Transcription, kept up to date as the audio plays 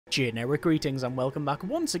Generic greetings and welcome back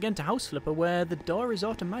once again to House Flipper, where the door is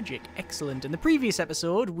automagic. Excellent. In the previous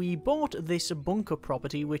episode, we bought this bunker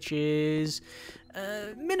property, which is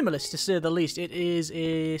minimalist to say the least. It is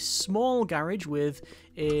a small garage with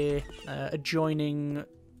a adjoining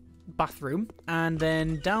bathroom, and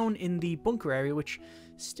then down in the bunker area, which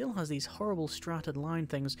still has these horrible strata line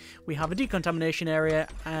things, we have a decontamination area,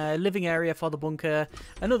 a living area for the bunker,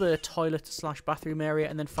 another toilet slash bathroom area,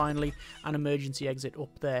 and then finally an emergency exit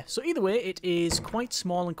up there. So either way, it is quite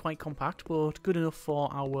small and quite compact, but good enough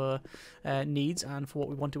for our needs and for what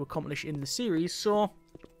we want to accomplish in the series. So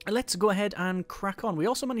let's go ahead and crack on. We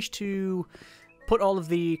also managed to put all of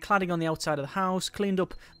the cladding on the outside of the house, cleaned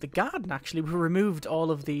up the garden actually. We removed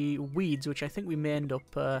all of the weeds, which I think we may end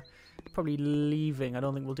up probably leaving. I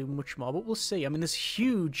don't think we'll do much more, but we'll see. I mean, there's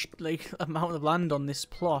huge amount of land on this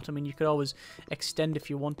plot. I mean, you could always extend if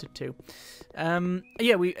you wanted to.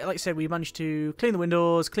 Yeah, like I said, we managed to clean the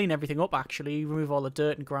windows, clean everything up actually, remove all the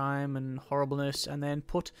dirt and grime and horribleness, and then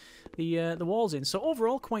put the walls in. So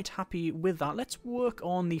overall, quite happy with that. Let's work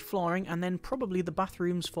on the flooring and then probably the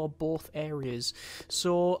bathrooms for both areas.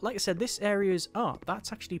 So like I said, this area is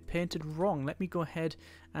that's actually painted wrong. Let me go ahead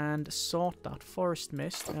and sort that. Forest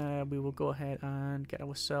mist. We will go ahead and get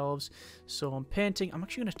ourselves some painting. I'm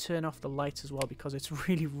actually going to turn off the lights as well because it's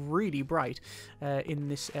really bright in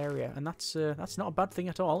this area, and that's not a bad thing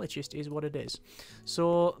at all. It just is what it is.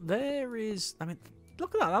 So there is, I mean,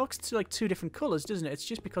 look at that. That looks like two different colours, doesn't it? It's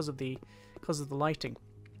just because of the lighting.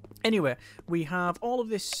 Anyway, we have all of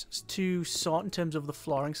this to sort in terms of the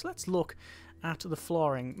flooring. So let's look at the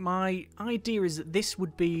flooring. My idea is that this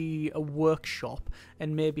would be a workshop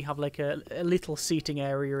and maybe have like a little seating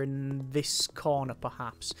area in this corner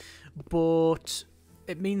perhaps, but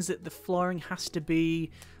it means that the flooring has to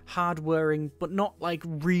be hard wearing but not like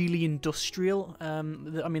really industrial. I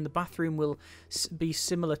mean, the bathroom will be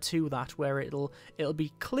similar to that, where it'll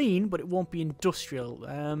be clean but it won't be industrial.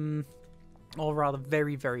 Or rather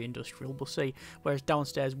very industrial, we'll see, whereas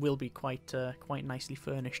downstairs will be quite nicely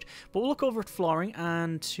furnished. But we'll look over at flooring,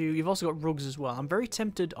 and you've also got rugs as well. I'm very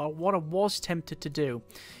tempted, or what I was tempted to do,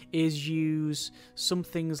 is use some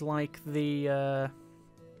things like the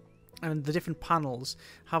different panels,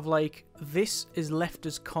 have like, this is left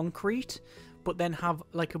as concrete, but then have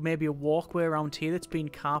like maybe a walkway around here that's been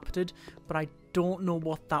carpeted, but I don't know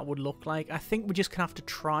what that would look like. I think we're just gonna have to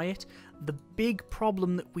try it. The big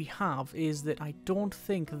problem that we have is that I don't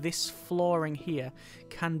think this flooring here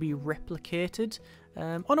can be replicated.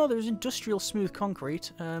 Oh no, there's industrial smooth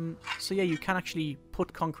concrete. So yeah, you can actually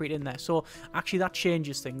put concrete in there. So actually that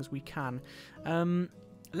changes things. We can.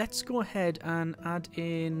 Let's go ahead and add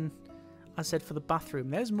in, as I said, for the bathroom,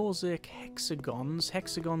 there's mosaic hexagons.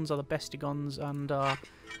 Hexagons are the bestigons and are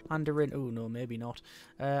in. Oh no, maybe not.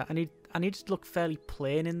 I need it to look fairly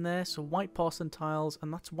plain in there. So white porcelain tiles,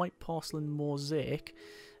 and that's white porcelain mosaic.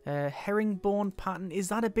 Herringbone pattern. Is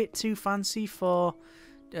that a bit too fancy for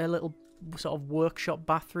a little sort of workshop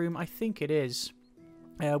bathroom? I think it is.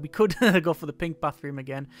 We could go for the pink bathroom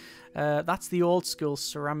again. That's the old school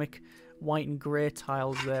ceramic white and grey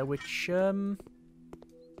tiles there, which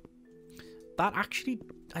that actually,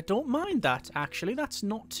 I don't mind that, actually. That's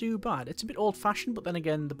not too bad. It's a bit old-fashioned, but then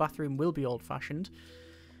again, the bathroom will be old-fashioned.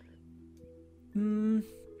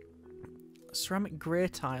 Ceramic grey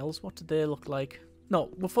tiles, what do they look like?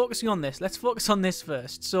 No, we're focusing on this. Let's focus on this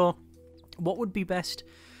first. So, what would be best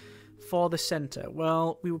for the centre?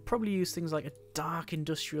 Well, we would probably use things like a dark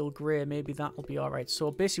industrial grey. Maybe that'll be alright.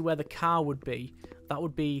 So, basically where the car would be, that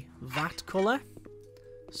would be that colour.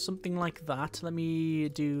 Something like that. Let me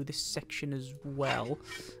do this section as well.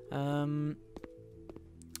 And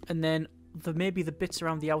then maybe the bits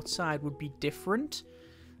around the outside would be different.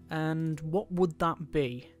 And what would that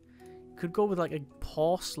be? Could go with like a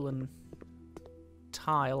porcelain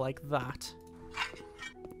tile like that.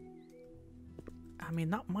 I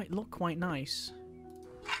mean, that might look quite nice.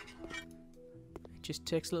 It just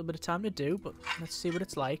takes a little bit of time to do, but let's see what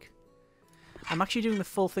it's like. I'm actually doing the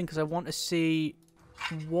full thing because I want to see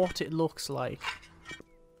what it looks like.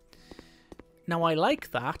 Now I like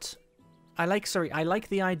that. I like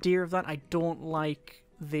the idea of that. I don't like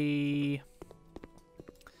the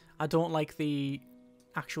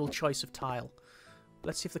actual choice of tile.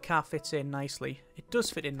 Let's see if the car fits in nicely. It does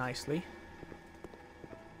fit in nicely.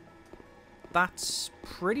 That's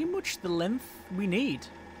pretty much the length we need.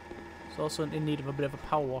 It's also in need of a bit of a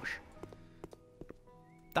power wash.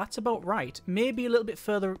 That's about right. Maybe a little bit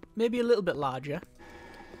further, maybe a little bit larger.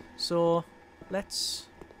 So let's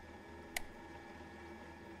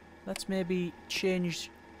maybe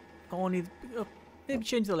change maybe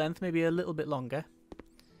change the length, maybe a little bit longer.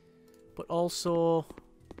 But also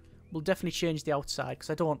We'll definitely change the outside because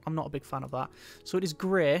I'm not a big fan of that. So it is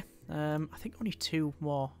grey. I think only 2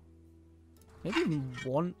 more. Maybe even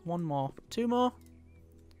one more. 2 more?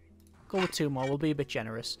 Go with 2 more. We'll be a bit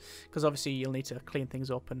generous because obviously you'll need to clean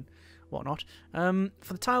things up and whatnot.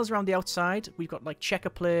 For the tiles around the outside, we've got like checker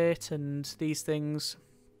plate and these things.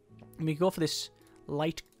 And we can go for this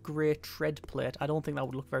light grey tread plate. I don't think that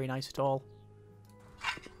would look very nice at all.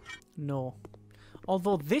 No.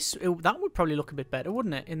 Although that would probably look a bit better,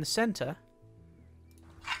 wouldn't it? In the centre.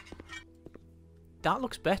 That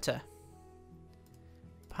looks better.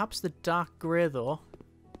 Perhaps the dark grey though,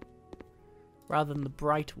 rather than the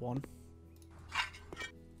bright one.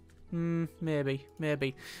 Maybe.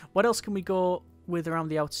 What else can we go with around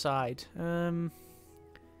the outside? We're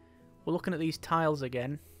looking at these tiles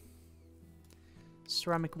again.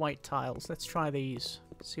 Ceramic white tiles. Let's try these.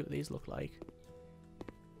 See what these look like.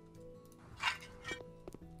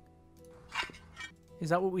 Is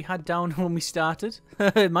that what we had down when we started?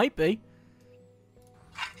 It might be.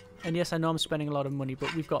 And yes, I know I'm spending a lot of money,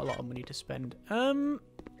 but we've got a lot of money to spend.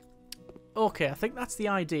 Okay, I think that's the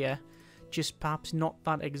idea. Just perhaps not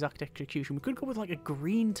that exact execution. We could go with like a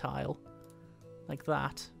green tile. Like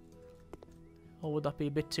that. Or would that be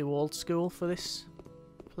a bit too old school for this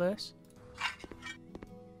place?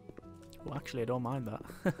 Well, actually, I don't mind that.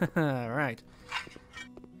 Right.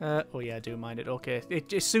 Oh yeah, I do mind it. Okay.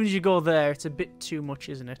 As soon as you go there, it's a bit too much,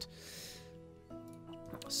 isn't it?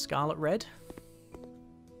 Scarlet red.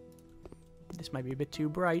 This might be a bit too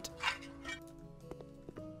bright.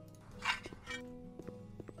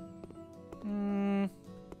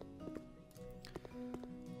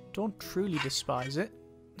 Don't truly despise it.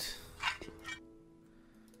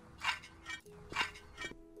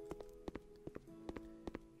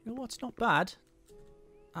 You know what's not bad?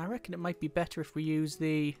 I reckon it might be better if we use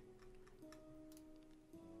the...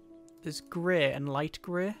 There's grey and light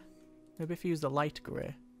grey. Maybe if we use the light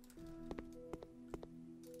grey.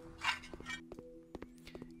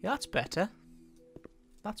 Yeah, that's better.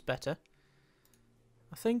 That's better.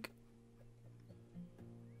 I think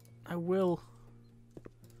I will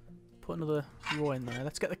put another row in there.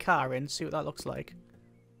 Let's get the car in, see what that looks like.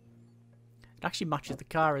 It actually matches the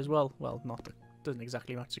car as well. Well, doesn't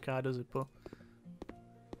exactly match the car, does it? But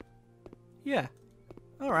yeah.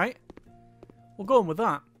 Alright. We'll go on with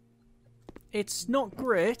that. It's not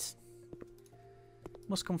great.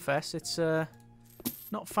 Must confess, it's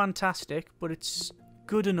not fantastic, but it's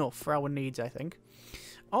good enough for our needs, I think.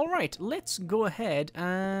 Alright, let's go ahead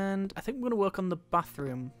and I think we're going to work on the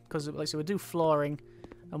bathroom. Because, like I said, we'll do flooring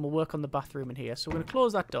and we'll work on the bathroom in here. So we're going to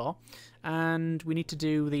close that door and we need to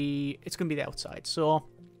do the... It's going to be the outside. So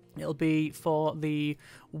it'll be for the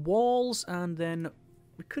walls and then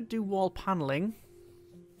we could do wall paneling.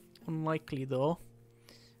 Unlikely though.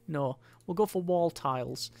 No, we'll go for wall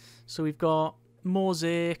tiles. So we've got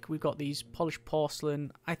mosaic, we've got these polished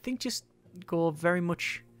porcelain. I think just go very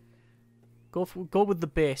much... Go with the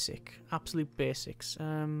basic, absolute basics.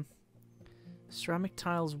 Ceramic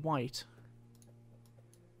tiles white.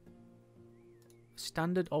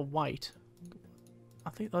 Standard or white? I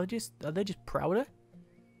think are they just prouder?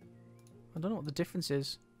 I don't know what the difference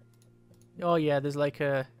is. Oh yeah, there's like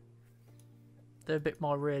they're a bit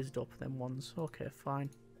more raised up than ones. Okay, fine.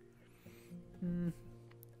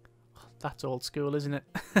 That's old school, isn't it?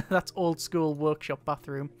 That's old school workshop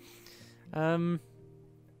bathroom.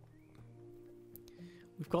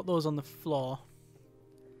 We've got those on the floor.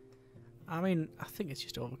 I mean, I think it's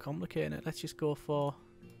just overcomplicating it. Let's just go for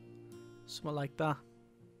something like that.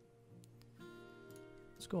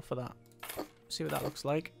 Let's go for that. See what that looks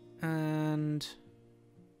like. And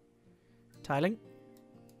tiling.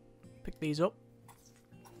 Pick these up.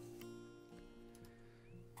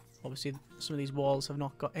 Obviously, some of these walls have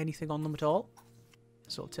not got anything on them at all.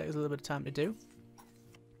 So it'll take us a little bit of time to do.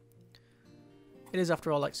 It is,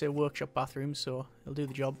 after all, like, say, a workshop bathroom, so it'll do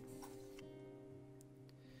the job.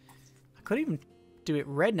 I could even do it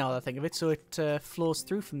red now that I think of it, so it flows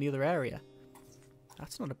through from the other area.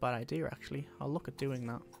 That's not a bad idea, actually. I'll look at doing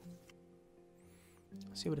that.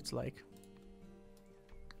 See what it's like.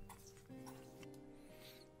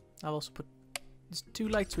 I've also put these 2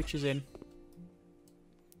 light switches in.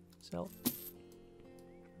 So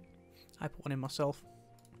I put one in myself,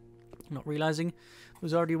 not realising there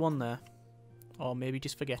was already one there. Or maybe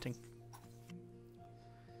just forgetting.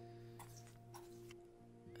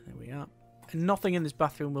 There we are. And nothing in this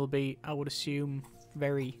bathroom will be, I would assume,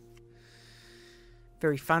 very,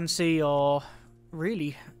 very fancy or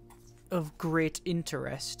really of great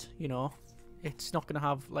interest, you know. It's not going to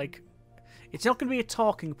have, like... It's not going to be a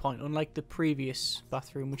talking point, unlike the previous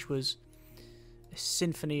bathroom, which was a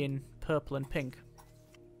symphony in purple and pink.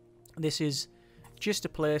 This is just a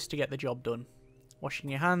place to get the job done. Washing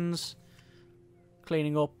your hands,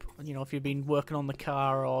 cleaning up, you know, if you've been working on the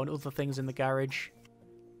car or other things in the garage.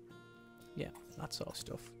 Yeah, that sort of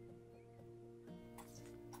stuff.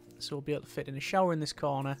 So we'll be able to fit in a shower in this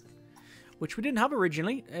corner, which we didn't have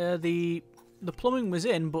originally. The plumbing was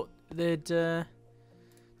in, but the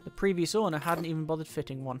previous owner hadn't even bothered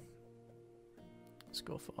fitting one. Let's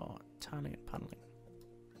go for tiling and paneling.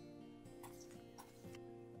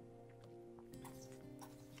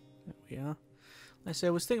 There we are. Like I say,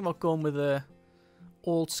 I was thinking about going with a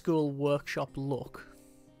old school workshop look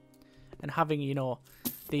and having, you know,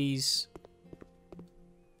 these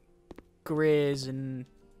greys and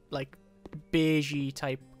like beigey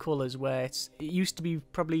type colours where it used to be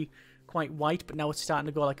probably quite white, but now it's starting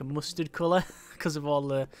to go like a mustard colour because of all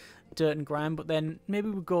the dirt and grime. But then maybe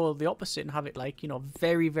we'll go the opposite and have it like, you know,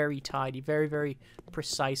 very, very tidy, very, very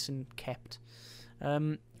precise and kept.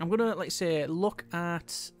 I'm gonna, like say, look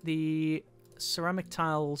at the ceramic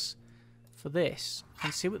tiles for this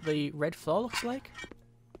and see what the red floor looks like.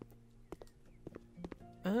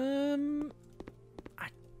 I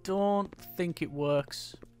don't think it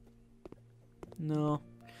works. No.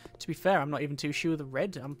 To be fair, I'm not even too sure of the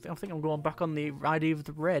red. I think I'm going back on the idea of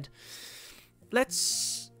the red.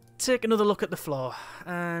 Let's take another look at the floor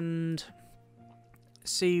and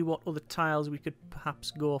see what other tiles we could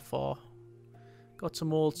perhaps go for. Got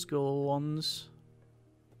some old school ones.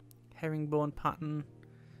 Herringbone pattern.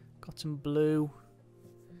 Got some blue.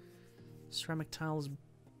 Ceramic tiles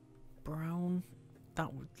brown. That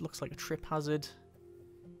looks like a trip hazard.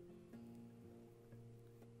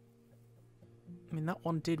 I mean, that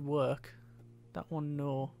one did work. That one,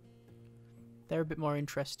 no. They're a bit more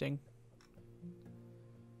interesting.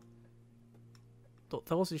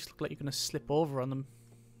 Those just look like you're going to slip over on them.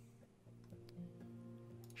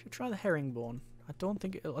 Should try the herringbone. I don't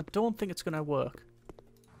think it's going to work.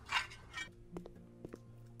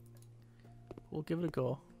 We'll give it a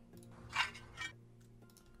go.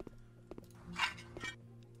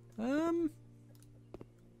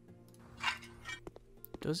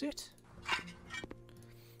 Does it?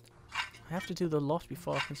 I have to do the loft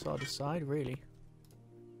before I can sort of decide, really.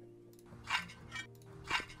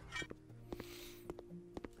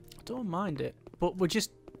 I don't mind it, but we're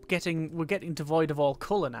getting devoid of all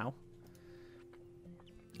colour now.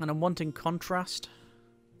 And I'm wanting contrast.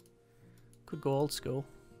 Could go old school.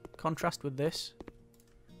 Contrast with this.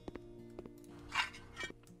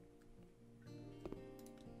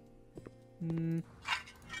 I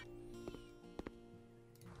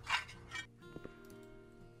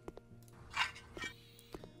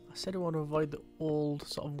said I want to avoid the old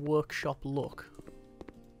sort of workshop look.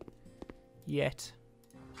 Yet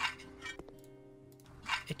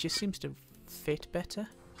it just seems to fit better.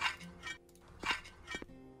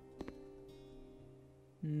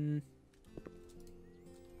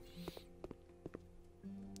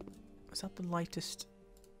 Is that the lightest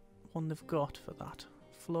one they've got for that?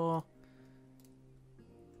 Floor.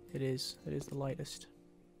 It is. It is the lightest.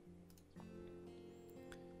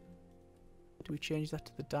 Do we change that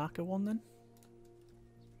to the darker one then?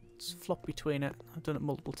 Let's flop between it. I've done it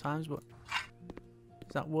multiple times, but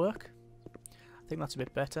does that work? I think that's a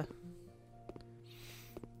bit better.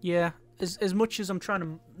 Yeah, as much as I'm trying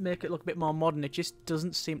to make it look a bit more modern, it just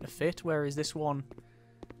doesn't seem to fit, whereas this one,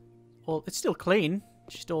 well, it's still clean.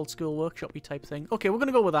 Just old school workshop-y type thing. Okay, we're going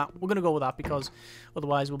to go with that. We're going to go with that because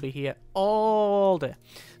otherwise we'll be here all day.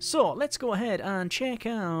 So, let's go ahead and check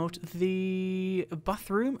out the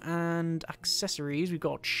bathroom and accessories. We've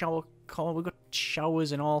got we've got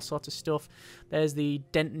showers and all sorts of stuff. There's the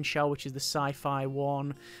Denton shower, which is the sci-fi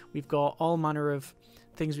one. We've got all manner of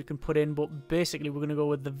things we can put in, but basically we're going to go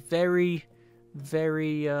with the very,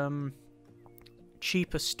 very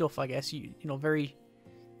cheaper stuff, I guess. You know, very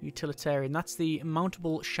utilitarian. That's the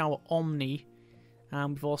mountable shower Omni.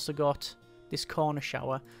 And we've also got this corner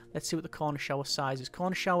shower. Let's see what the corner shower size is.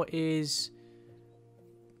 Corner shower is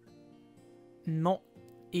not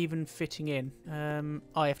even fitting in.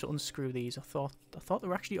 I have to unscrew these. I thought they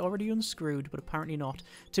were actually already unscrewed, but apparently not.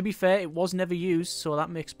 To be fair, it was never used, so that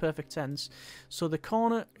makes perfect sense. So the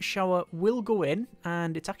corner shower will go in,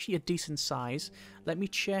 and it's actually a decent size. Let me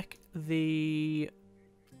check this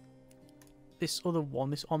other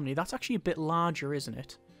one, this Omni. That's actually a bit larger, isn't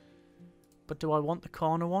it? But do I want the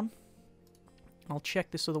corner one? I'll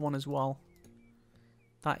check this other one as well.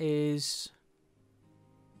 That is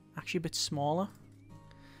actually a bit smaller.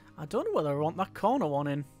 I don't know whether I want that corner one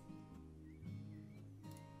in,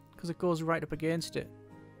 because it goes right up against it.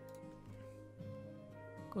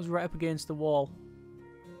 Goes right up against the wall.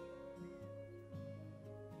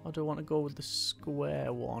 Or do I want to go with the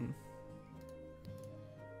square one?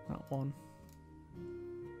 That one.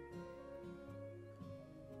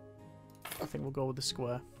 I think we'll go with the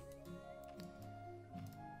square.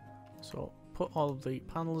 So put all of the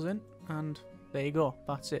panels in, and there you go.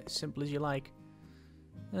 That's it. Simple as you like.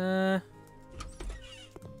 Is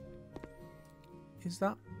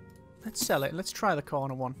that? Let's sell it. Let's try the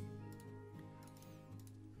corner one.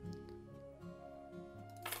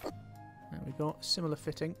 There we go. Similar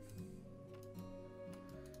fitting.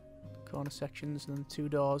 Corner sections and then 2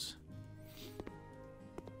 doors.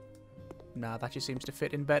 Nah, that just seems to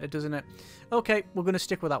fit in better, doesn't it? Okay, we're going to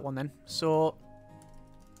stick with that one then. So,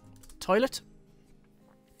 toilet.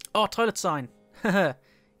 Oh, toilet sign. Yeah,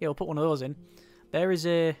 we'll put one of those in. There is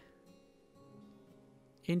a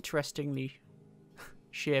interestingly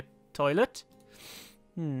shaped toilet.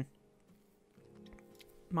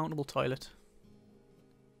 Mountable toilet.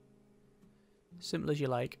 Simple as you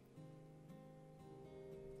like.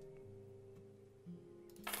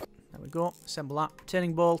 There we go. Assemble that.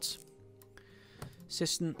 Retaining bolts.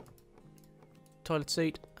 Cistern. Toilet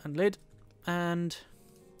seat and lid. And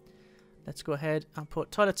let's go ahead and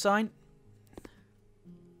put toilet sign.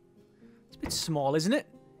 It's a bit small, isn't it?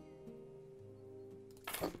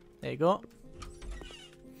 There you go.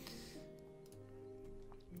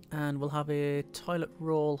 And we'll have a toilet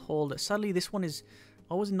roll holder. Sadly, this one is...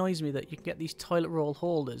 always annoys me that you can get these toilet roll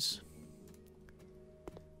holders.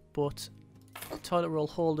 But toilet roll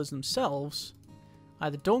holders themselves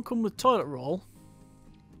either don't come with toilet roll,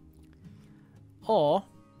 or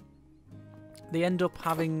they end up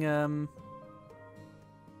having...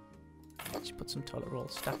 let's put some toilet roll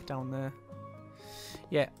stacked down there.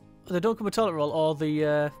 Yeah, they don't come with toilet roll, or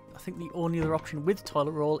the... I think the only other option with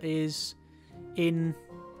toilet roll is in...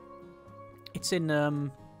 it's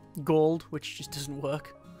in gold, which just doesn't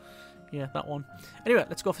work. Yeah, that one. Anyway,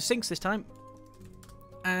 let's go for sinks this time.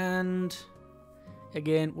 And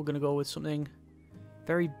again, we're going to go with something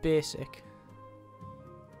very basic.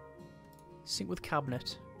 Sink with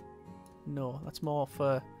cabinet. No, that's more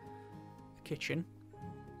for a kitchen.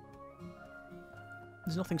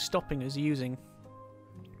 There's nothing stopping us using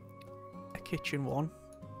a kitchen one.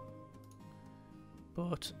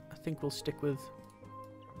 But I think we'll stick with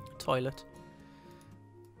toilet.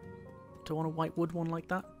 Do I want a white wood one like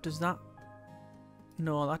that? Does that?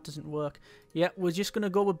 No, that doesn't work. Yeah, we're just going to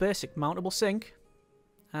go with basic mountable sink.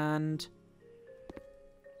 And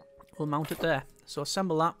we'll mount it there. So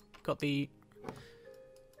assemble that. Got the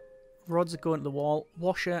rods that go into the wall.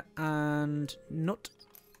 Washer and nut.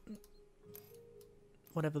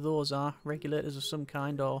 Whatever those are. Regulators of some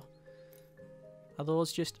kind, or... are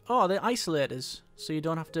those just... oh, they're isolators. So you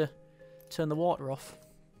don't have to turn the water off.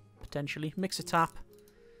 Potentially. Mixer tap.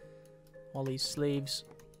 All these sleeves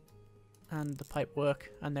and the pipe work,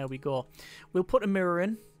 and there we go. We'll put a mirror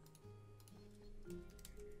in,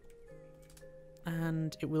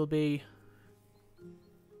 and it will be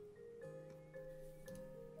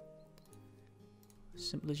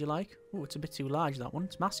simple as you like. Oh, it's a bit too large, that one.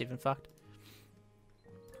 It's massive, in fact.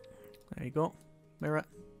 There you go. Mirror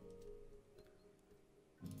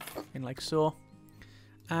in like so.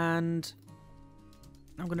 And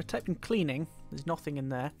I'm going to type in cleaning. There's nothing in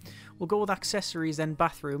there. We'll go with accessories, then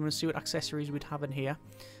bathroom, and see what accessories we'd have in here.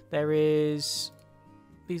 There is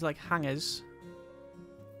these like hangers.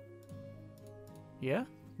 Yeah,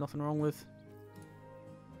 nothing wrong with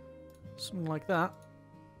something like that.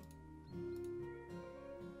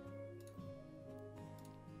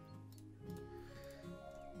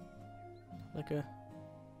 Like a...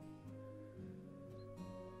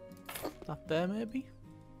 that there maybe?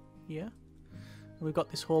 Yeah. We've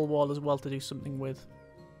got this whole wall as well to do something with.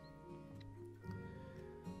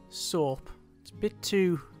 Soap. It's a bit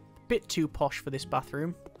too posh for this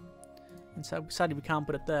bathroom. And so sadly we can't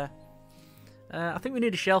put it there. I think we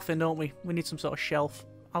need a shelf in, don't we? We need some sort of shelf.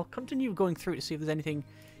 I'll continue going through to see if there's anything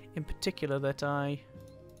in particular that I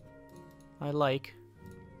like.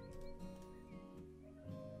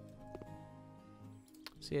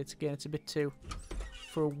 See, it's a bit too...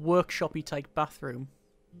 for a workshop-y type bathroom.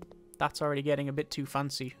 That's already getting a bit too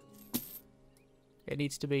fancy. It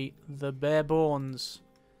needs to be the bare bones.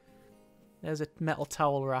 There's a metal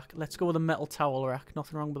towel rack. Let's go with a metal towel rack.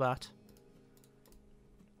 Nothing wrong with that.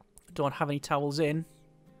 Don't have any towels in,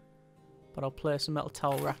 but I'll place a metal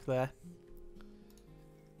towel rack there.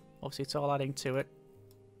 Obviously, it's all adding to it.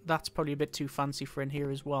 That's probably a bit too fancy for in here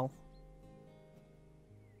as well.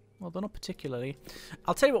 Well, they're not particularly.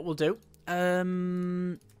 I'll tell you what we'll do.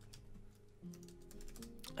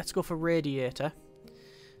 Let's go for radiator.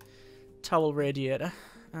 Towel radiator.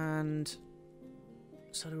 And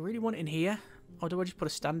so do we really want it in here? Or do I just put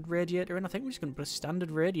a standard radiator in? I think we're just going to put a standard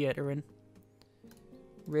radiator in.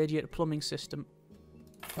 Radiator plumbing system.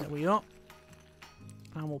 There we are.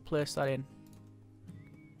 And we'll place that in.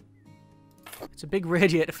 It's a big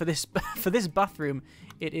radiator for this for this bathroom.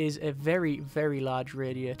 It is a very, very large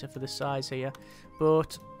radiator for the size here.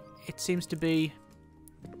 But it seems to be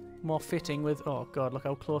more fitting with... Oh, God, look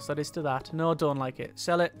how close that is to that. No, don't like it.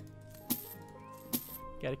 Sell it.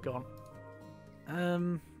 Get it gone.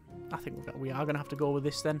 I think we are going to have to go with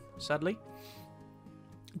this then, sadly.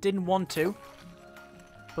 Didn't want to.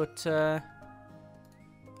 But, I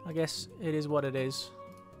guess it is what it is.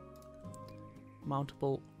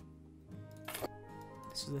 Mountable.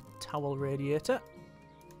 This is a towel radiator.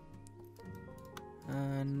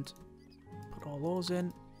 And put all those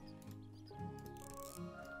in.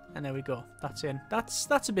 And there we go. That's in.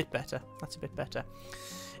 That's a bit better. That's a bit better.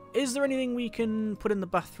 Is there anything we can put in the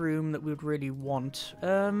bathroom that we would really want?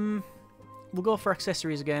 We'll go for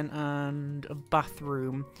accessories again and a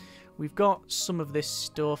bathroom. We've got some of this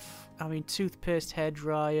stuff. I mean, toothpaste,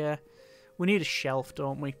 hairdryer. We need a shelf,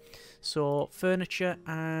 don't we? So, furniture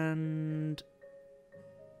and...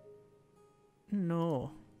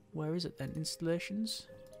 No. Where is it then? Installations?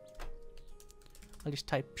 I'll just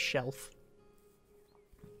type shelf.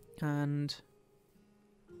 And...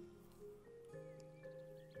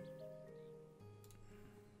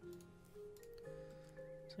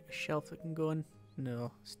 It's like a shelf that can go in.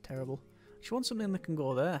 No, it's terrible. I just want something that can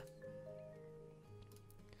go there.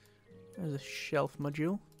 There's a shelf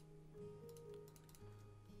module.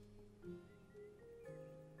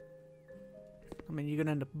 I mean, you're going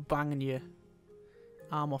to end up banging your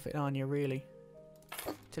arm off it, aren't you, really?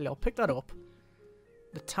 Tell you, I'll pick that up.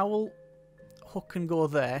 The towel hook can go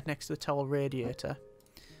there, next to the towel radiator.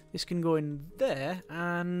 This can go in there,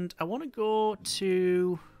 and I want to go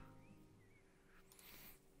to...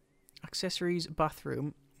 accessories,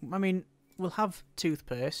 bathroom. I mean, we'll have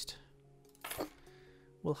toothpaste.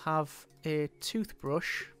 We'll have a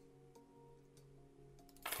toothbrush.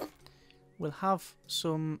 We'll have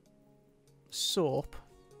some soap.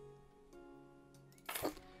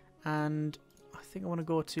 And I think I want to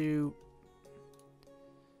go to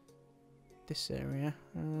this area.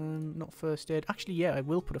 Not first aid. Actually, yeah, I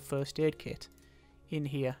will put a first aid kit in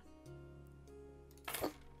here.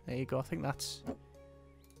 There you go. I think that's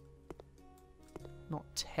not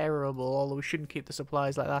terrible, although we shouldn't keep the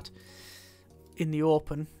supplies like that in the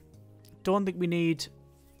open. Don't think we need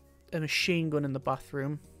a machine gun in the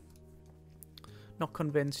bathroom. Not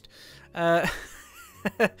convinced. And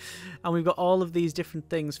we've got all of these different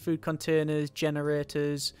things. Food containers,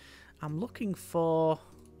 generators. I'm looking for...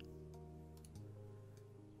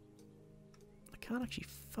 I can't actually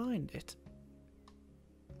find it.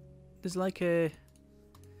 There's like a...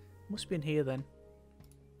 Must be in here then.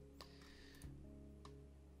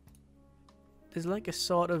 There's like a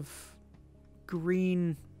sort of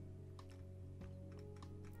green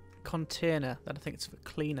container that I think it's for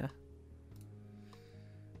cleaner.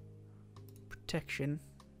 Protection.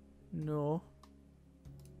 No.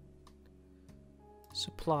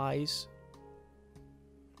 Supplies.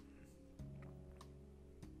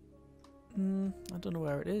 I don't know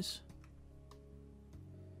where it is.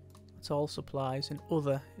 It's all supplies. In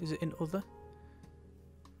other. Is it in other?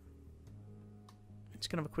 Just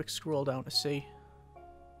gonna have a quick scroll down to see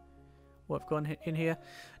what I've got in here.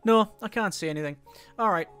 No, I can't see anything.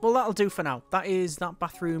 Alright, well that'll do for now. That is that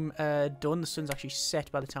bathroom done. The sun's actually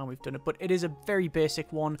set by the time we've done it, but it is a very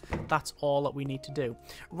basic one. That's all that we need to do.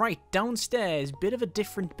 Right, downstairs, bit of a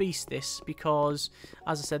different beast this, because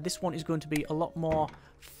as I said, this one is going to be a lot more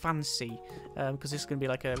fancy, because this is going to be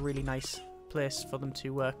like a really nice place for them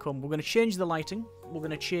to come. We're going to change the lighting. We're going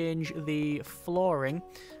to change the flooring.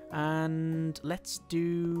 And let's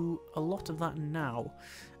do a lot of that now.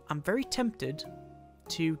 I'm very tempted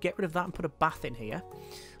to get rid of that and put a bath in here.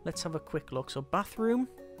 Let's have a quick look. So bathroom,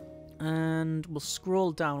 and we'll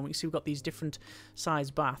scroll down. We can see we've got these different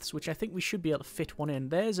size baths, which I think we should be able to fit one in.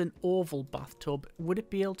 There's an oval bathtub. Would it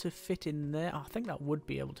be able to fit in there? Oh, I think that would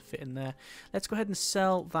be able to fit in there. Let's go ahead and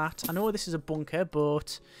sell that. I know this is a bunker,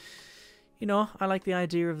 but you know, I like the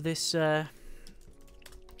idea of this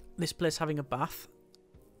this place having a bath.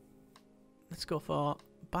 Let's go for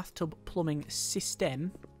bathtub plumbing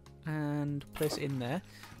system and place it in there.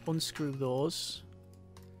 Unscrew those.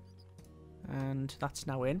 And that's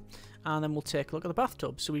now in. And then we'll take a look at the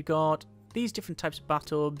bathtub. So we've got these different types of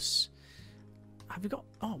bathtubs. Have you got...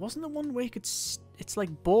 Oh, wasn't there one where you could... It's like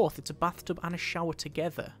both. It's a bathtub and a shower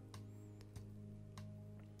together.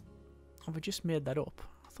 Have I just made that up?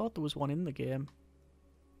 I thought there was one in the game.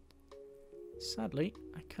 Sadly,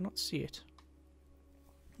 I cannot see it.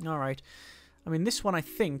 Alright. I mean, this one, I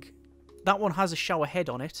think, that one has a shower head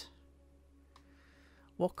on it.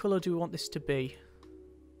 What colour do we want this to be?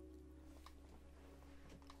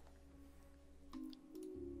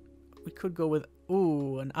 We could go with,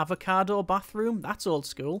 ooh, an avocado bathroom. That's old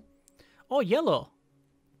school. Or yellow.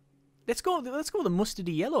 Let's go with the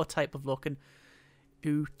mustardy yellow type of look. And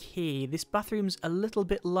okay, this bathroom's a little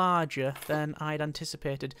bit larger than I'd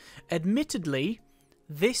anticipated. Admittedly,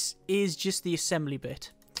 this is just the assembly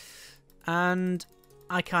bit. And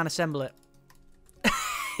I can't assemble it.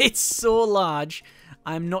 It's so large,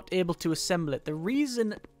 I'm not able to assemble it. The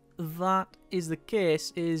reason that is the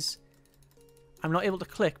case is I'm not able to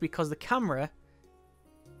click because the camera...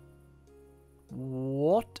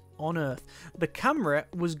 What on earth? The camera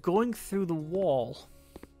was going through the wall.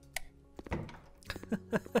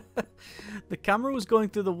 The camera was going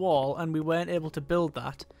through the wall and we weren't able to build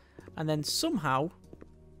that. And then somehow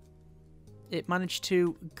it managed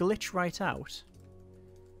to glitch right out.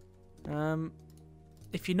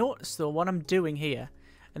 If you notice though, what I'm doing here,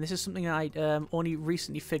 and this is something I only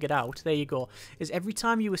recently figured out, there you go, is every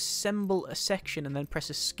time you assemble a section and then press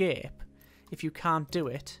escape, if you can't do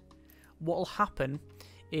it, what will happen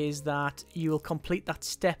is that you will complete that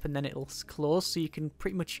step and then it'll close, so you can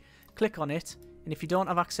pretty much click on it, and if you don't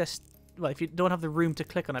have access, well, if you don't have the room to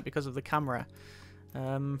click on it because of the camera,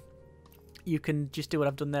 you can just do what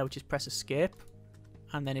I've done there, which is press escape,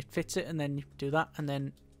 and then it fits it, and then you do that, and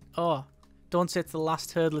then, oh, don't say it's the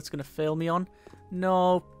last hurdle it's going to fail me on.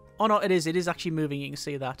 No. Oh, no, it is actually moving. You can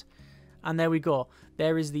see that. And there we go.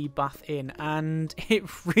 There is the bath in. And it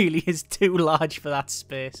really is too large for that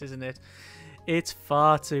space, isn't it? It's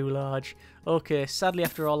far too large. Okay, sadly,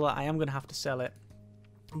 after all that, I am going to have to sell it.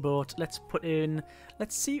 But let's put in...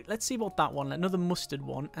 Let's see about that one. Another mustard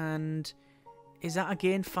one. And is that,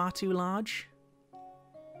 again, far too large?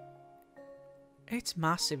 It's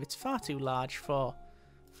massive. It's far too large for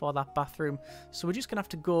that bathroom. So we're just going to have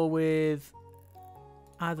to go with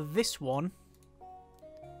either this one,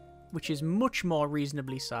 which is much more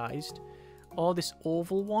reasonably sized, or this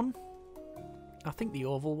oval one. I think the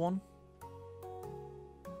oval one.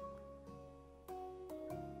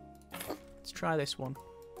 Let's try this one.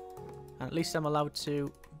 And at least I'm allowed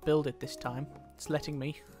to build it this time. It's letting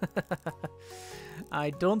me. I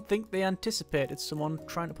don't think they anticipated someone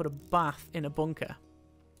trying to put a bath in a bunker.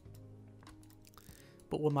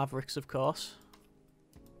 But we're Mavericks, of course.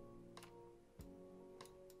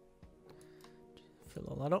 Fill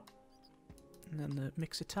all that up. And then the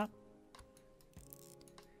mixer tap.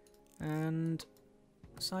 And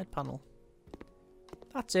side panel.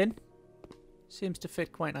 That's in. Seems to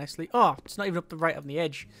fit quite nicely. Oh, it's not even up on the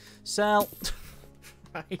edge. Sell.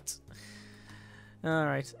 Right.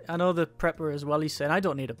 Alright. I know the prepper as well. He's saying, I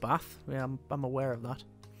don't need a bath. Yeah, I'm aware of that.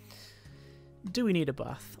 Do we need a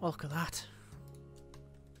bath? Oh, look at that.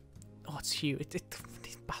 Oh, it's huge.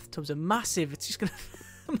 These bathtubs are massive. It's just going to...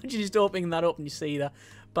 Imagine just opening that up and you see that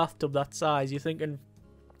bathtub that size. You're thinking,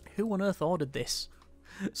 who on earth ordered this?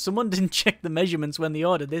 Someone didn't check the measurements when they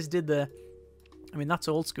ordered this, did they? I mean, that's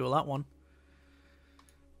old school, that one.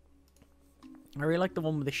 I really like the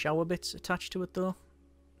one with the shower bits attached to it, though.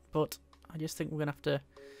 But I just think we're going to have to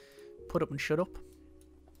put up and shut up.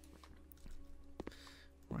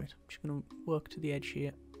 Right, I'm just going to work to the edge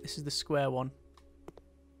here. This is the square one.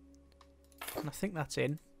 And I think that's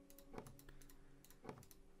in.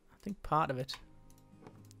 I think part of it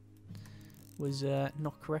was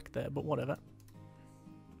not correct there, but whatever.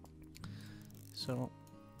 So,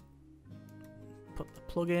 put the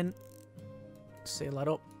plug in, seal that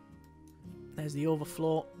up. There's the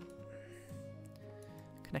overflow.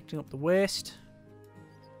 Connecting up the waste.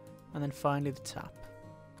 And then finally the tap.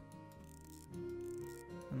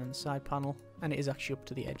 And then the side panel. And it is actually up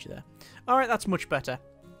to the edge there. Alright, that's much better.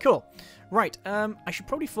 Cool. Right, I should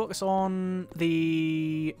probably focus on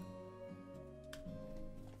the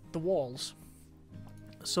walls.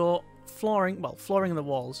 So, flooring in the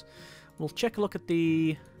walls. We'll check a look at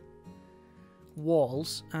the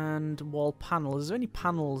walls and wall panels. Is there any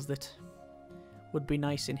panels that would be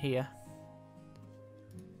nice in here?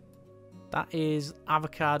 That is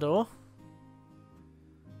avocado.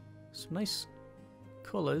 Some nice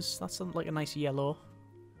colours. That's like a nice yellow,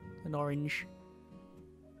 an orange.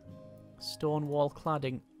 Stone wall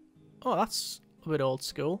cladding. Oh, that's a bit old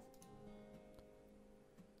school.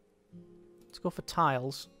 Let's go for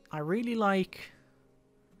tiles. I really like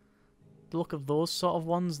the look of those sort of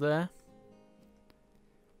ones there.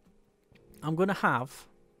 I'm going to have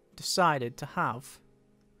decided to have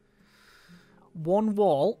one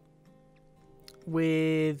wall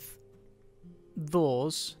with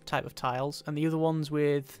those type of tiles and the other ones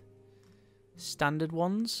with standard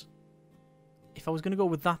ones. If I was going to go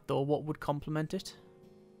with that though, what would complement it?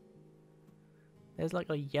 There's like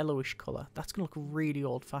a yellowish colour. That's going to look really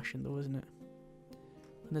old-fashioned though, isn't it?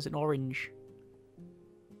 And there's an orange.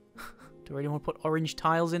 Do I really want to put orange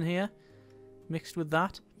tiles in here? Mixed with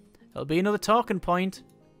that? It'll be another talking point.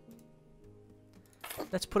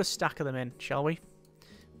 Let's put a stack of them in, shall we? You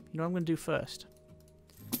know what I'm going to do first?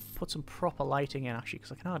 Put some proper lighting in, actually,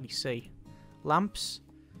 because I can hardly see. Lamps.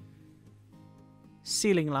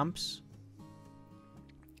 Ceiling lamps.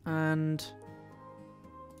 And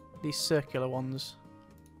these circular ones.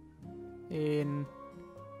 In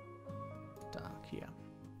dark, yeah.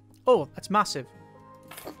 Oh, that's massive.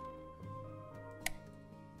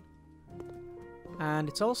 And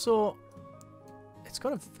it's also... It's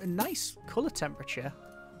got a nice colour temperature.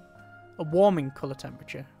 A warming colour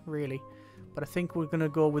temperature, really. But I think we're going to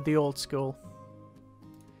go with the old school.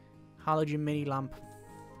 Halogen mini lamp.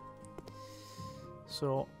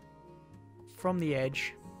 So, from the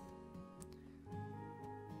edge.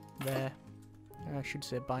 There. I should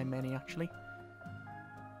say by many, actually.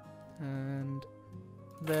 And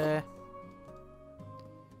there.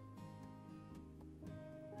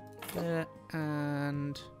 There.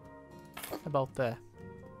 And about there.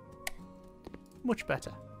 Much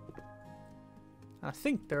better. And I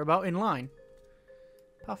think they're about in line.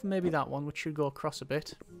 Apart from maybe that one, which should go across a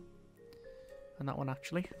bit. And that one,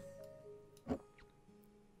 actually.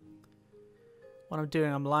 What I'm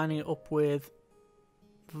doing, I'm lining it up with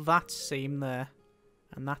that seam there.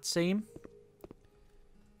 And that seam.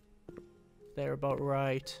 They're about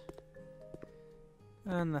right.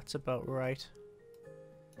 And that's about right.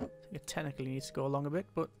 I think it technically needs to go along a bit,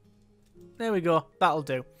 but there we go. That'll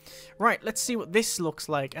do. Right, let's see what this looks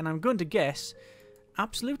like. And I'm going to guess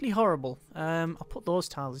absolutely horrible. I'll put those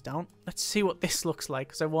tiles down. Let's see what this looks like,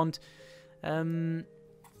 because I want... Oh,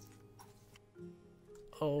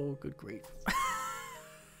 good grief.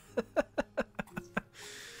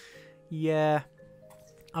 Yeah.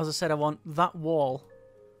 As I said, I want that wall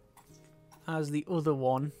as the other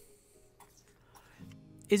one.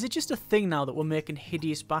 Is it just a thing now that we're making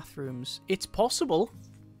hideous bathrooms? It's possible.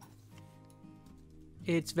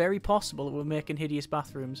 It's very possible that we're making hideous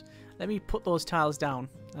bathrooms. Let me put those tiles down.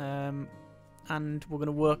 And we're going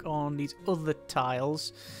to work on these other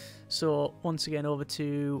tiles. So, once again, over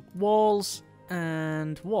to walls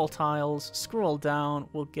and wall tiles. Scroll down.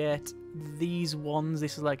 We'll get these ones.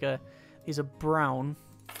 This is like these are brown.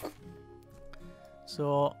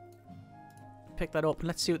 So, pick that up and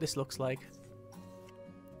let's see what this looks like.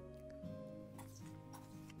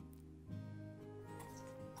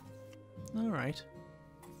 Alright.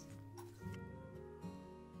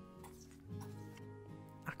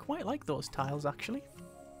 I quite like those tiles, actually.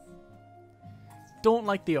 Don't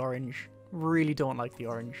like the orange. Really don't like the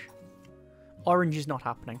orange. Orange is not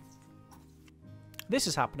happening. This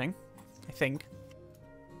is happening, I think.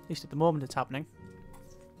 At least at the moment it's happening.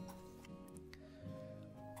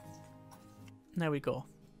 There we go.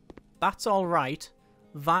 That's alright.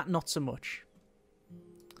 That not so much.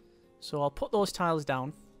 So I'll put those tiles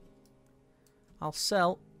down. I'll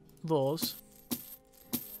sell those.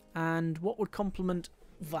 And what would complement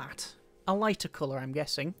that? A lighter colour, I'm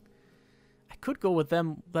guessing. I could go with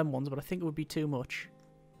them ones, but I think it would be too much.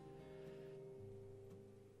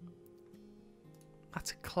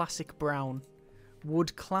 That's a classic brown.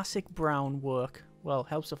 Would classic brown work? Well,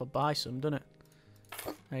 helps if I buy some, doesn't it?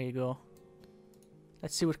 There you go.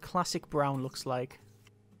 Let's see what classic brown looks like.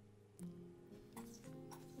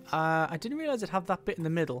 I didn't realise it'd have that bit in the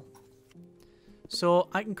middle. So,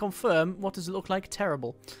 I can confirm. What does it look like?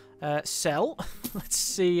 Terrible. Sell. Let's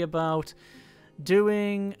see about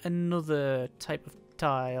doing another type of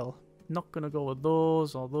tile. Not going to go with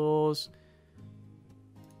those or those.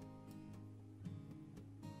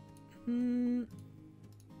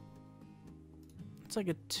 It's like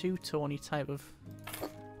a two-tony type of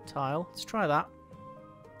tile. Let's try that.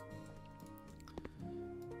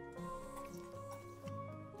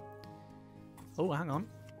 Oh, hang on.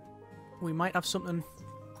 We might have something...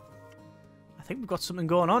 I think we've got something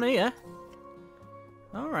going on here.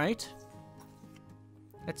 Alright.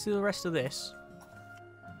 Let's do the rest of this.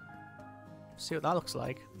 See what that looks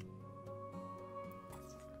like.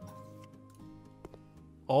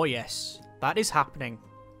 Oh, yes. That is happening.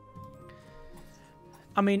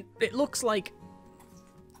 I mean, it looks like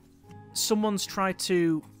someone's tried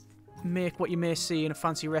to make what you may see in a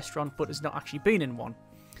fancy restaurant, but has not actually been in one.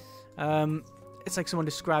 It's like someone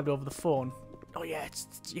described over the phone. Oh, yeah,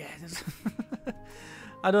 yeah.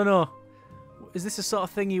 I don't know. Is this the sort of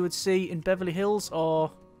thing you would see in Beverly Hills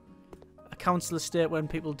or a council estate when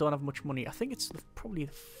people don't have much money? I think it's probably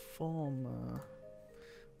the former.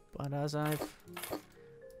 But as I've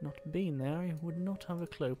not been there, I would not have a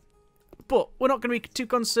clue. But we're not going to be too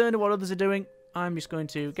concerned with what others are doing. I'm just going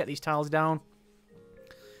to get these tiles down.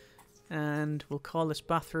 And we'll call this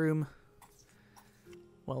bathroom,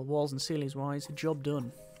 well, walls and ceilings wise, job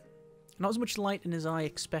done. Not as much lighting as I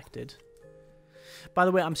expected. By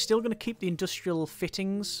the way, I'm still going to keep the industrial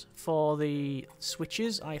fittings for the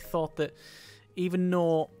switches. I thought that even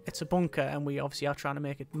though it's a bunker and we obviously are trying to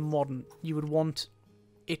make it modern, you would want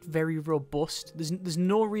it very robust. There's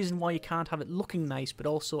no reason why you can't have it looking nice, but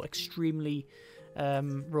also extremely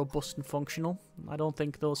robust and functional. I don't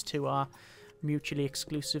think those two are mutually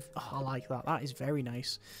exclusive. Oh, I like that. That is very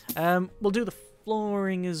nice. We'll do the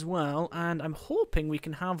flooring as well, and I'm hoping we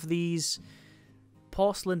can have these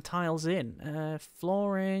porcelain tiles in.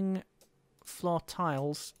 Flooring, floor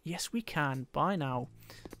tiles. Yes, we can. By now.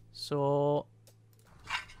 So,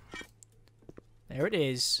 there it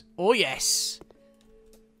is. Oh, yes.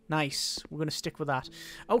 Nice. We're going to stick with that.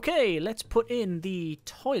 Okay, let's put in the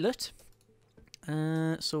toilet.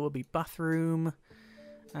 So it'll be bathroom,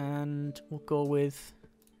 and we'll go with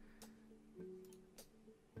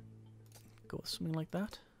something like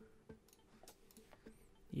that.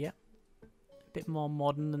 Yeah. A bit more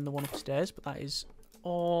modern than the one upstairs, but that is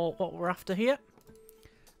all what we're after here.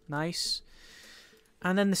 Nice.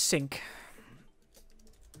 And then the sink.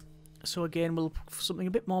 So again, we'll put something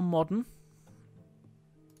a bit more modern.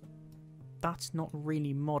 That's not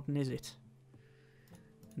really modern, is it?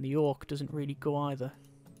 And the oak doesn't really go either.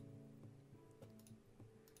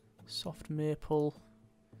 Soft maple.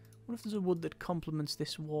 What if there's a wood that complements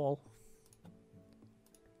this wall?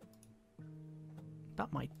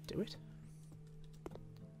 That might do it.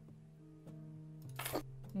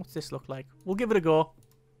 What's this look like? We'll give it a go.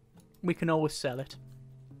 We can always sell it.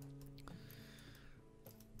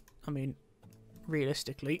 I mean,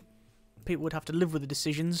 realistically, people would have to live with the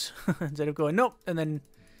decisions instead of going nope and then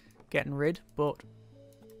getting rid, but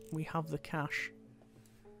we have the cash.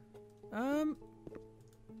 I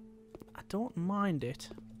don't mind it,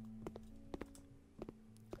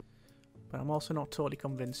 but I'm also not totally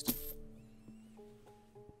convinced.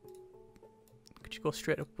 Could you go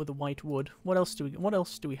straight up with the white wood? What else do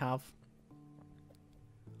we have?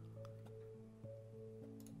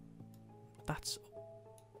 That's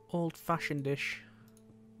old-fashioned-ish.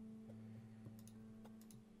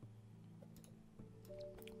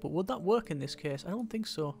 But would that work in this case? I don't think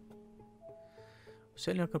so.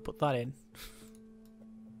 Certainly not going to put that in.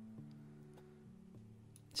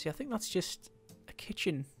 See, I think that's just a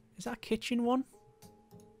kitchen. Is that a kitchen one?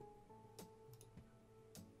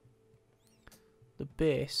 The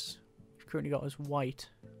base we've currently got is white.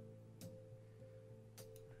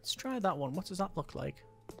 Let's try that one. What does that look like?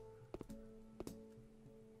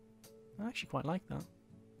 I actually quite like that.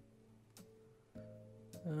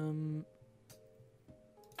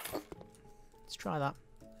 Let's try that.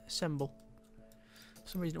 Assemble. For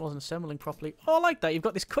some reason it wasn't assembling properly. Oh, I like that. You've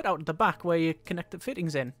got this cutout at the back where you connect the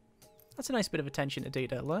fittings in. That's a nice bit of attention to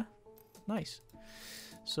detail there. Nice.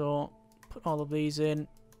 So, put all of these in.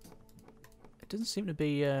 It doesn't seem to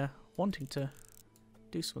be wanting to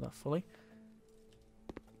do some of that fully.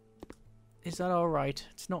 Is that alright?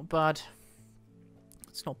 It's not bad.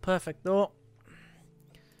 It's not perfect though.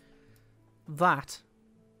 That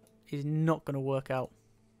is not going to work out.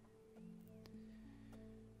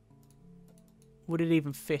 Would it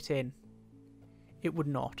even fit in? It would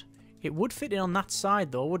not. It would fit in on that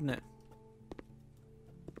side though, wouldn't it?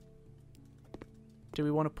 Do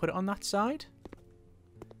we want to put it on that side?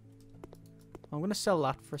 I'm going to sell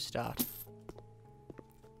that for a start.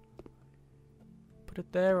 Put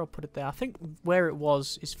it there or put it there. I think where it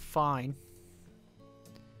was is fine.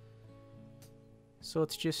 So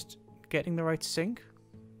it's just getting the right sink.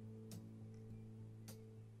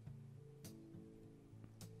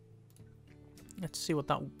 Let's see what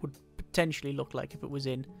that would potentially look like if it was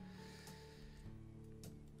in.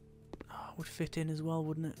 Oh, it would fit in as well,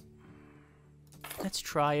 wouldn't it? Let's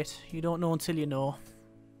try it. You don't know until you know.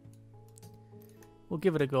 We'll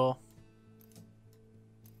give it a go.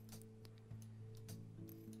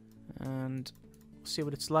 And see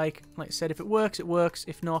what it's like. Like I said, if it works, it works.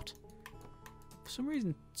 If not, for some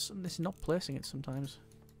reason, this is not placing it sometimes.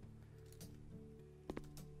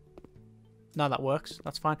 No, that works.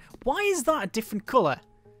 That's fine. Why is that a different colour?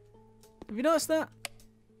 Have you noticed that?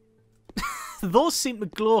 Those seem to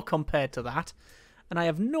glow compared to that. And I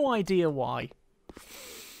have no idea why.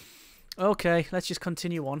 Okay, let's just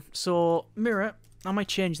continue on. So, mirror. I might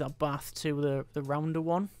change that bath to the rounder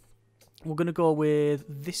one. We're going to go with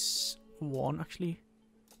this one. Actually,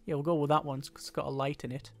 yeah, we'll go with that one because it's got a light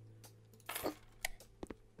in it.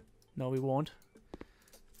 No, we won't.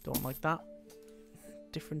 Don't like that.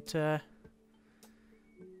 Different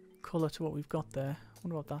colour to what we've got there. I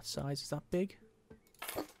wonder what that size is. That big?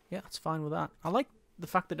 Yeah, that's fine with that. I like the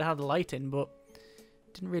fact that it had a light in, but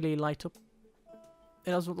it didn't really light up.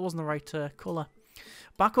 It wasn't the right colour.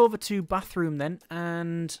 Back over to bathroom then,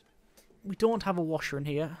 and we don't have a washer in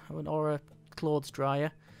here, or a clothes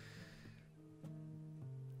dryer.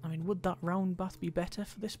 I mean, would that round bath be better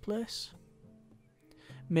for this place?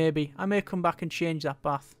 Maybe. I may come back and change that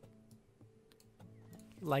bath.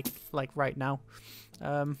 Like right now.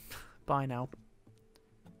 By now.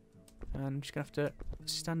 And I'm just going to have to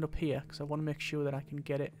stand up here, because I want to make sure that I can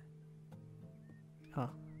get it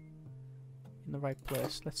in the right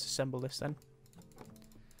place. Let's assemble this then.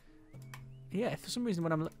 Yeah, for some reason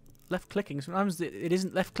when I'm left clicking, sometimes it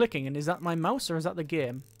isn't left clicking, and is that my mouse or is that the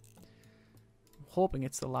game? I'm hoping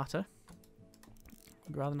it's the latter.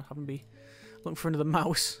 I'd rather not have him be looking for another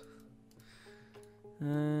mouse.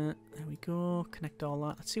 There we go. Connect all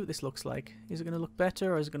that. Let's see what this looks like. Is it going to look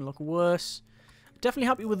better or is it going to look worse? Definitely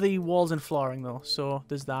happy with the walls and flooring though, so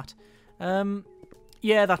there's that.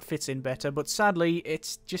 Yeah, that fits in better, but sadly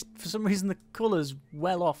it's just for some reason the colour's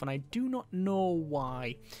well off and I do not know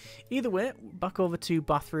why. Either way, back over to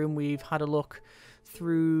bathroom. We've had a look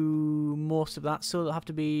through most of that, so there'll have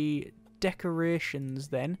to be decorations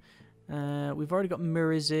then. We've already got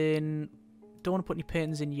mirrors in. Don't want to put any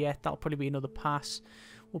paintings in yet. That'll probably be another pass.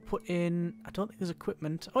 We'll put in... I don't think there's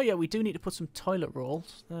equipment. Oh yeah, we do need to put some toilet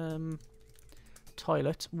rolls.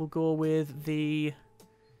 Toilet. We'll go with the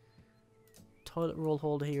toilet roll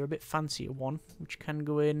holder here. A bit fancier one, which can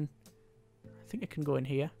go in... I think it can go in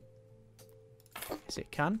here. Yes,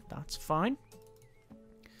 it can. That's fine.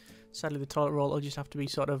 Sadly, the toilet roll will just have to be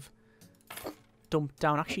sort of dumped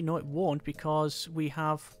down. Actually, no, it won't, because we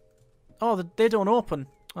have... Oh, they don't open.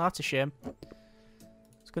 Oh, that's a shame. I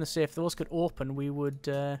was going to say, if those could open, we would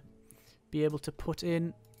be able to put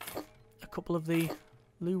in a couple of the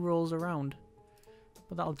loo rolls around.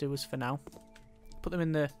 But that'll do us for now. Put them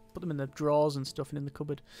in the drawers and stuff and in the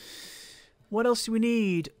cupboard. What else do we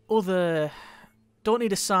need? Don't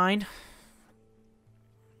need a sign.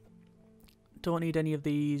 Don't need any of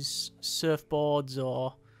these surfboards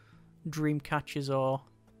or dream catchers or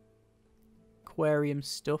aquarium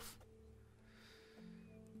stuff.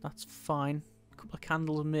 That's fine. A couple of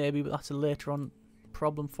candles maybe, but that's a later on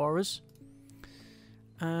problem for us.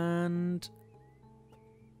 And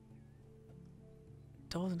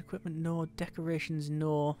doors and equipment, no. Decorations,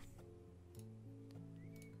 no.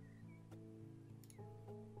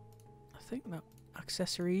 I think that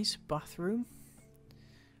accessories, bathroom.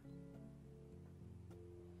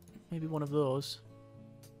 Maybe one of those.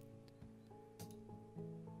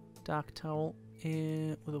 Dark towel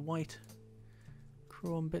with a white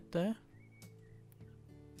chrome bit there.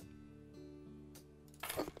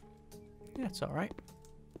 Yeah, it's alright.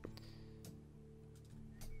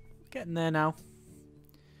 Getting there now.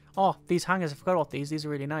 Oh, these hangers, I forgot about these. These are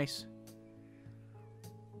really nice. I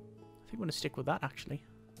think I'm going to stick with that, actually.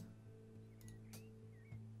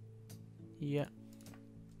 Yeah.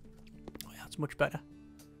 Oh, yeah, that's much better.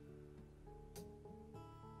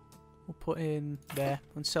 We'll put in there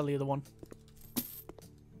and sell the other one.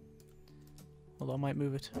 Although I might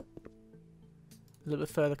move it a little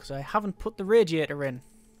bit further because I haven't put the radiator in.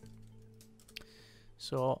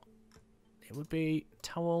 So it would be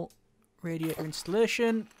towel, radiator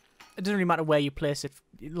installation. It doesn't really matter where you place it,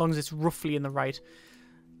 as long as it's roughly in the right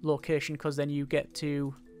location, because then you get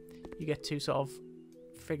to sort of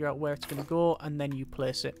figure out where it's going to go and then you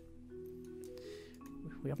place it.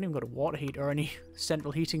 We haven't even got a water heater or any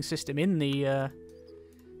central heating system in the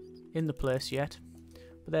place yet.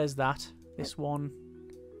 But there's that. This one,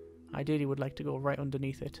 ideally, would like to go right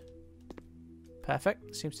underneath it.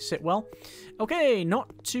 Perfect. Seems to sit well. Okay,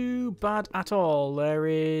 not too bad at all. There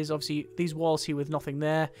is, obviously, these walls here with nothing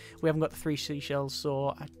there. We haven't got the 3 seashells,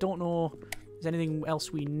 so I don't know if there's anything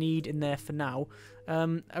else we need in there for now.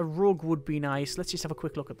 A rug would be nice. Let's just have a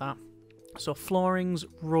quick look at that. So, floorings,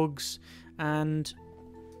 rugs, and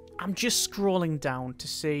I'm just scrolling down to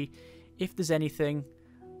see if there's anything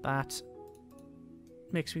that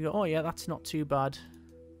makes me go, oh yeah, that's not too bad.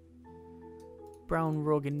 Brown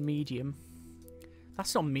rug in medium.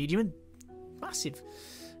 That's not medium, massive.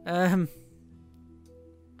 Patterned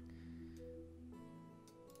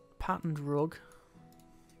rug.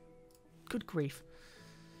 Good grief.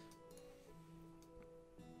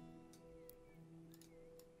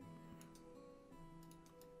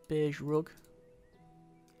 Beige rug.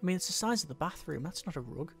 I mean, it's the size of the bathroom. That's not a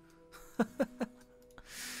rug.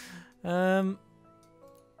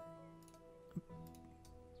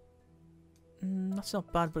 That's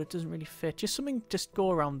not bad, but it doesn't really fit. Just something just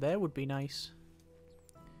go around there would be nice.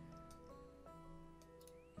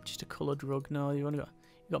 just a coloured rug. No, you've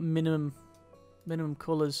got minimum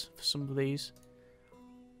colours for some of these.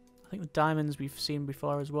 I think the diamonds we've seen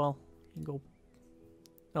before as well. You can go.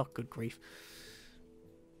 Oh, good grief!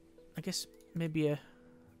 I guess maybe a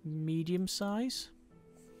medium size.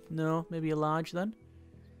 No, maybe a large then.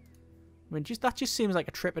 I mean, that just seems like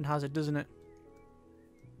a tripping hazard, doesn't it?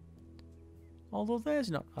 Although there's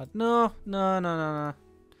not bad. No.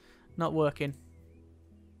 Not working.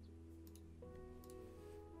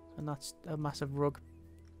 And that's a massive rug.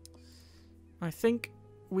 I think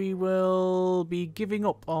we will be giving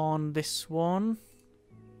up on this one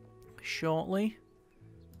shortly.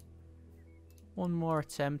 One more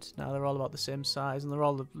attempt. Now they're all about the same size, and they're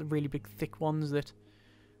all the really big thick ones that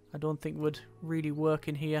I don't think would really work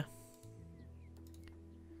in here.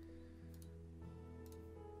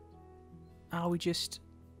 Are we just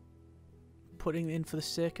putting it in for the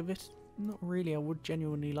sake of it? Not really. I would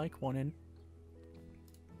genuinely like one in.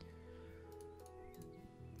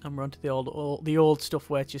 And we're onto the old stuff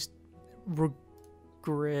where it's just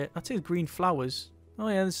grey. I'd say green flowers. Oh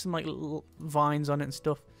yeah, there's some like little vines on it and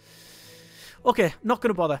stuff. Okay, not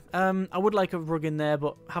gonna bother. I would like a rug in there,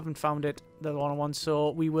 but haven't found it, the one I want, so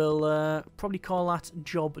we will probably call that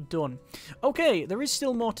job done. Okay, there is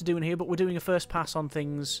still more to do in here, but we're doing a first pass on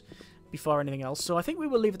things before anything else, so I think we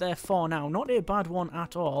will leave it there for now. Not a bad one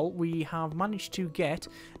at all. We have managed to get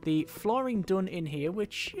the flooring done in here,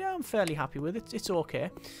 which, yeah, I'm fairly happy with. It's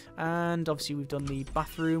okay. And obviously we've done the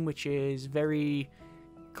bathroom, which is very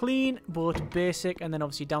clean but basic, and then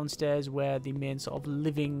obviously downstairs where the main sort of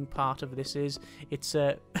living part of this is, it's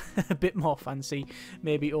a bit more fancy,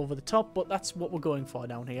 maybe over the top, but that's what we're going for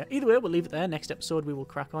down here. Either way, we'll leave it there. Next episode we will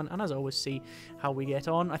crack on, and as always, see how we get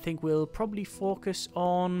on. I think we'll probably focus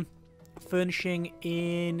on furnishing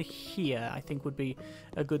in here, I think would be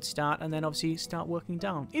a good start, and then obviously start working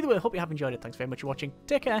down. Either way, I hope you have enjoyed it. Thanks very much for watching.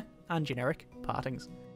 Take care, and generic partings.